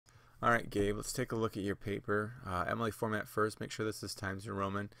Alright, Gabe, let's take a look at your paper. Emily, format first. Make sure this is Times New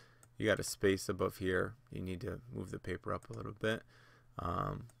Roman. You got a space above here. You need to move the paper up a little bit.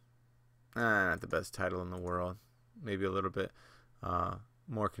 Not the best title in the world. Maybe a little bit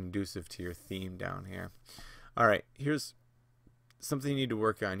more conducive to your theme down here. Alright, here's something you need to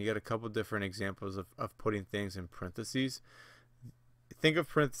work on. You got a couple different examples of putting things in parentheses. Think of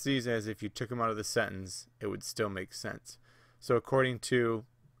parentheses as if you took them out of the sentence, it would still make sense. So according to,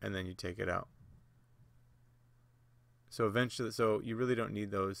 and then you take it out. So eventually, so you really don't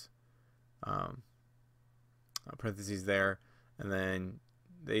need those parentheses there. And then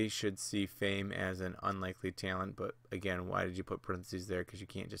they should see fame as an unlikely talent. But again, why did you put parentheses there? Because you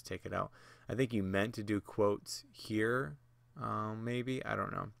can't just take it out. I think you meant to do quotes here, maybe. I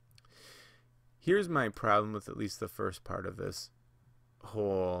don't know. Here's my problem with at least the first part of this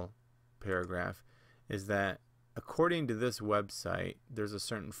whole paragraph, is that according to this website, there's a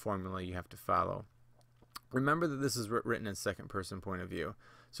certain formula you have to follow. Remember that this is written in second person point of view.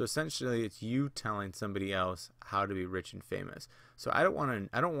 So essentially it's you telling somebody else how to be rich and famous. So I don't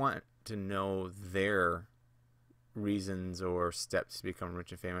want to know their reasons or steps to become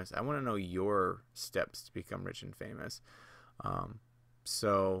rich and famous. I want to know your steps to become rich and famous.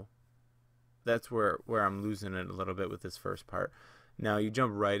 So that's where I'm losing it a little bit with this first part. Now you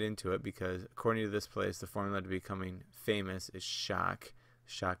jump right into it because according to this place, the formula to becoming famous is shock.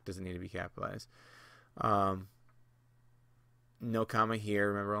 Shock doesn't need to be capitalized. No comma here.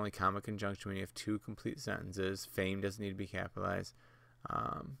 Remember, only comma conjunction when you have two complete sentences. Fame doesn't need to be capitalized.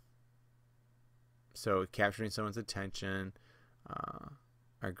 So capturing someone's attention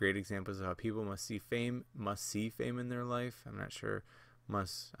are great examples of how people must see fame in their life. I'm not sure. I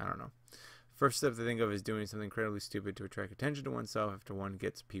don't know. First step to think of is doing something incredibly stupid to attract attention to oneself after one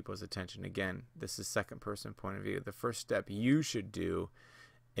gets people's attention. Again, this is second person point of view. The first step you should do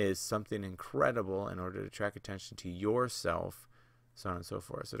is something incredible in order to attract attention to yourself, so on and so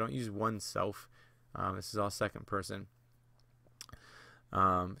forth. So don't use oneself. This is all second person.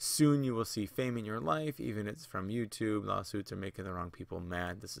 Soon you will see fame in your life, even if it's from YouTube. Lawsuits are making the wrong people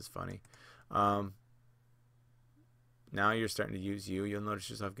mad. This is funny. Now you're starting to use you. You'll notice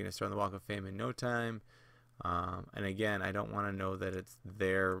yourself getting started on the Walk of Fame in no time. And again, I don't want to know that it's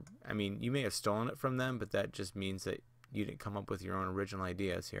their... I mean, you may have stolen it from them, but that just means that you didn't come up with your own original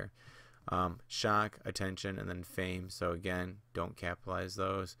ideas here. Shock, attention, and then fame. So again, don't capitalize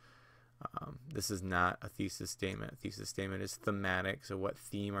those. This is not a thesis statement. A thesis statement is thematic. So what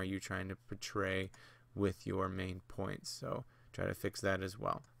theme are you trying to portray with your main points? So try to fix that as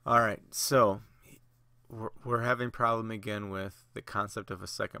well. All right, so we're having problem again with the concept of a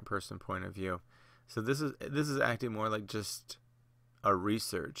second person point of view. So this is acting more like just a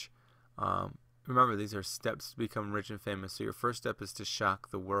research. Remember, these are steps to become rich and famous. So your first step is to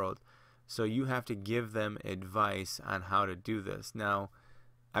shock the world. So you have to give them advice on how to do this. Now,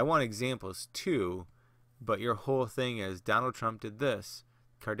 I want examples too, but your whole thing is Donald Trump did this,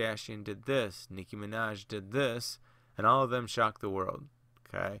 Kardashian did this, Nicki Minaj did this, and all of them shocked the world.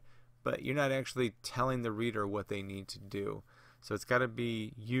 Okay? But you're not actually telling the reader what they need to do. So it's got to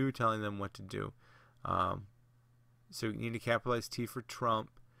be you telling them what to do. So you need to capitalize T for Trump.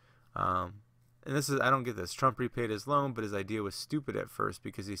 And this is, I don't get this. Trump repaid his loan, but his idea was stupid at first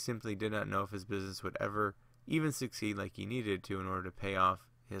because he simply did not know if his business would ever even succeed like he needed to in order to pay off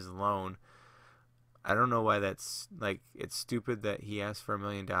his loan. I don't know why that's, like, it's stupid that he asked for $1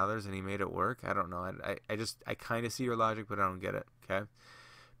 million and he made it work. I don't know. I kind of see your logic, but I don't get it. Okay.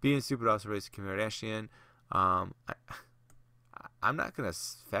 Being stupid also raised Kim Kardashian. I'm not going to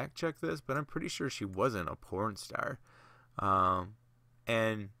fact check this, but I'm pretty sure she wasn't a porn star.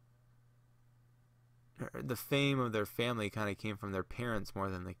 And the fame of their family kind of came from their parents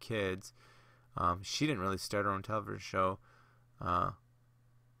more than the kids. She didn't really start her own television show.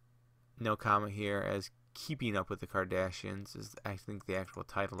 No comma here, as Keeping Up with the Kardashians is, I think, the actual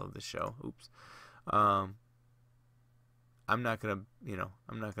title of the show. Oops. I'm not gonna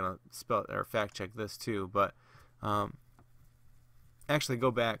spell or fact check this too, but actually go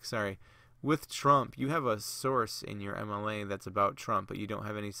back. Sorry, with Trump, you have a source in your MLA that's about Trump, but you don't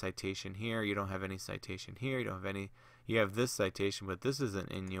have any citation here. You don't have any citation here. You don't have any. You have this citation, but this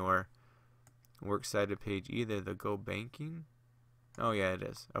isn't in your works cited page either. The Go Banking. Oh yeah, it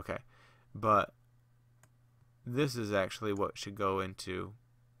is. Okay, but this is actually what should go into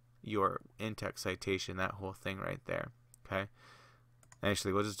your in-text citation. That whole thing right there. Okay.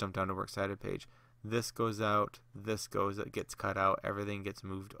 Actually, we'll just jump down to works cited page. This goes out. This gets cut out. Everything gets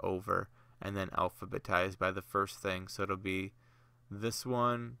moved over and then alphabetized by the first thing. So it'll be this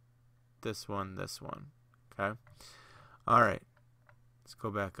one, this one, this one. Okay. All right. Let's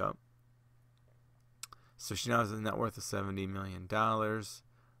go back up. So she now has a net worth of $70 million.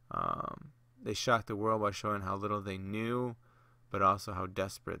 They shocked the world by showing how little they knew, but also how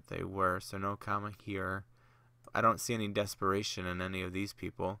desperate they were. So no comma here. I don't see any desperation in any of these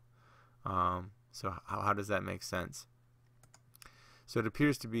people. So how does that make sense? So it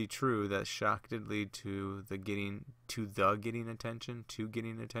appears to be true that shock did lead to getting attention.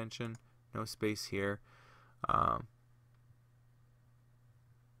 No space here.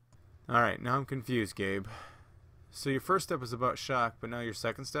 All right, now I'm confused, Gabe. So your first step was about shock, but now your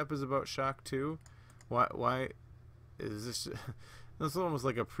second step is about shock too. Why is this? This is almost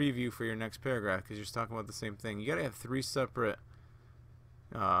like a preview for your next paragraph because you're talking about the same thing. You got to have three separate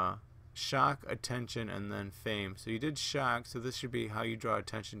shock, attention, and then fame. So you did shock, so this should be how you draw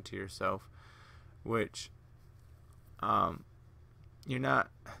attention to yourself, which you're not.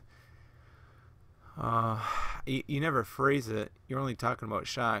 You never phrase it. You're only talking about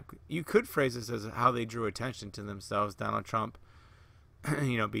shock. You could phrase this as how they drew attention to themselves. Donald Trump,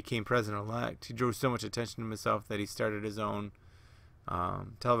 became president-elect. He drew so much attention to himself that he started his own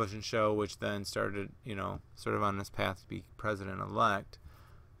television show, which then started, sort of on this path to be president-elect.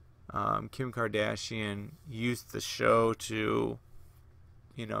 Kim Kardashian used the show to,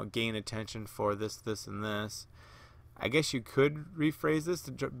 gain attention for this, and this. I guess you could rephrase this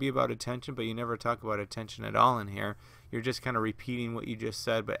to be about attention, but you never talk about attention at all in here. You're just kind of repeating what you just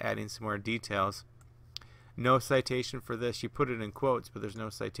said, but adding some more details. No citation for this. You put it in quotes, but there's no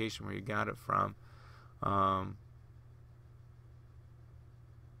citation where you got it from.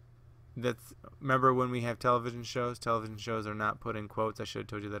 Remember when we have television shows? Television shows are not put in quotes. I should have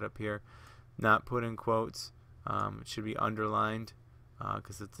told you that up here. Not put in quotes. It should be underlined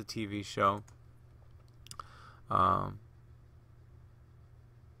because it's a TV show.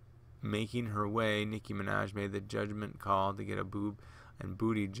 Making her way, Nicki Minaj made the judgment call to get a boob and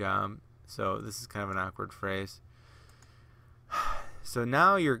booty job. So this is kind of an awkward phrase. So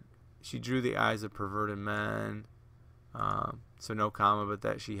now she drew the eyes of perverted men. So no comma, but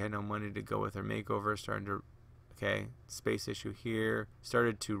that she had no money to go with her makeover. Space issue here.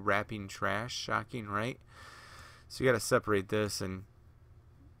 Started to rapping trash. Shocking, right? So you got to separate this and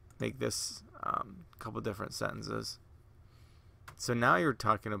make this a couple different sentences. So now you're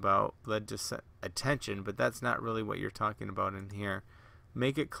talking about led to attention, but that's not really what you're talking about in here.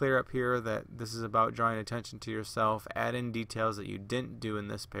 Make it clear up here that this is about drawing attention to yourself. Add in details that you didn't do in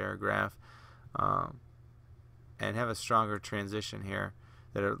this paragraph, and have a stronger transition here.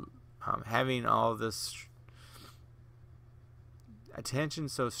 That are having all this attention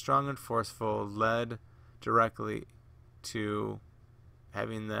so strong and forceful led directly to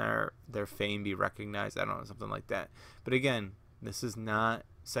having their fame be recognized. I don't know, something like that. But again, this is not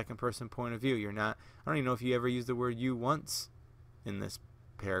second person point of view. I don't even know if you ever used the word you once in this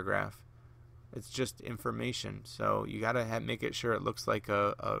paragraph. It's just information. So you got to make it sure it looks like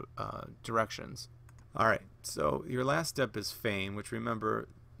directions. All right. So your last step is fame, which remember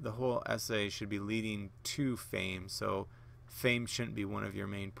the whole essay should be leading to fame. So fame shouldn't be one of your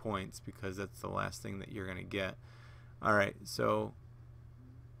main points because that's the last thing that you're going to get. All right. So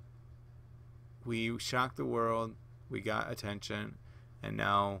we shocked the world, we got attention, and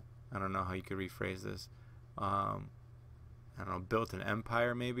now, I don't know how you could rephrase this, I don't know, built an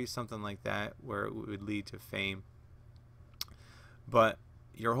empire maybe, something like that, where it would lead to fame. But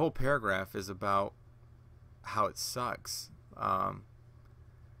your whole paragraph is about how it sucks.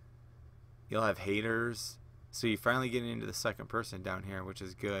 You'll have haters, so you're finally getting into the second person down here, which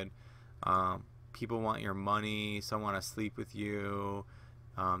is good. People want your money, some want to sleep with you,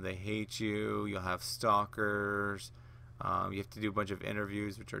 they hate you, you'll have stalkers, you have to do a bunch of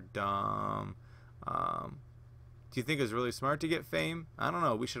interviews which are dumb. Do you think it's really smart to get fame? I don't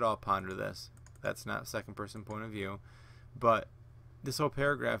know, we should all ponder this. That's not second person point of view, but this whole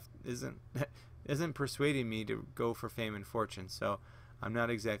paragraph isn't persuading me to go for fame and fortune, so I'm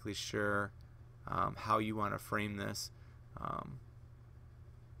not exactly sure how you want to frame this.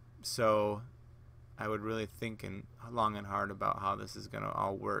 So I would really think long and hard about how this is going to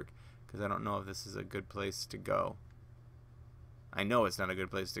all work, because I don't know if this is a good place to go. I know it's not a good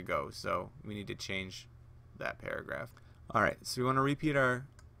place to go, so we need to change that paragraph. Alright, so we want to repeat our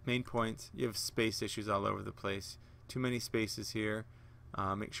main points. You have space issues all over the place. Too many spaces here.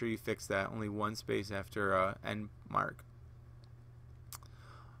 Make sure you fix that. Only one space after end mark.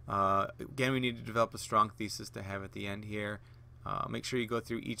 Again, we need to develop a strong thesis to have at the end here. Make sure you go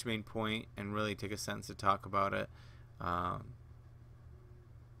through each main point and really take a sentence to talk about it.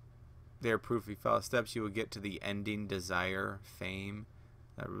 There, proof if you follow steps, you will get to the ending desire, fame.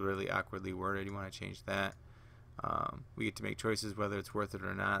 That really awkwardly worded. You want to change that. We get to make choices whether it's worth it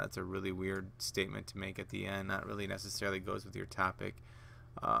or not. That's a really weird statement to make at the end. Not really necessarily goes with your topic.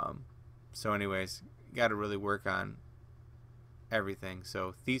 So anyways, got to really work on everything.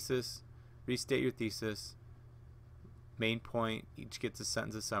 So thesis, restate your thesis, main point, each gets a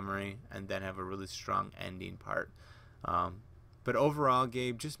sentence of summary, and then have a really strong ending part. But overall,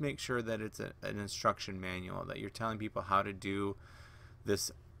 Gabe, just make sure that it's an instruction manual, that you're telling people how to do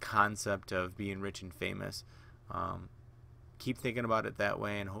this concept of being rich and famous. Keep thinking about it that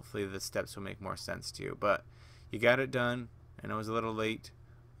way, and hopefully the steps will make more sense to you. But you got it done. I know it was a little late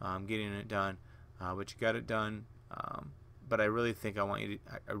getting it done, but you got it done. But I really think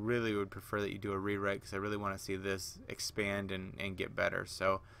I really would prefer that you do a rewrite, because I really want to see this expand and get better.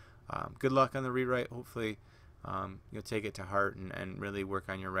 So good luck on the rewrite. Hopefully you'll take it to heart and really work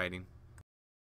on your writing.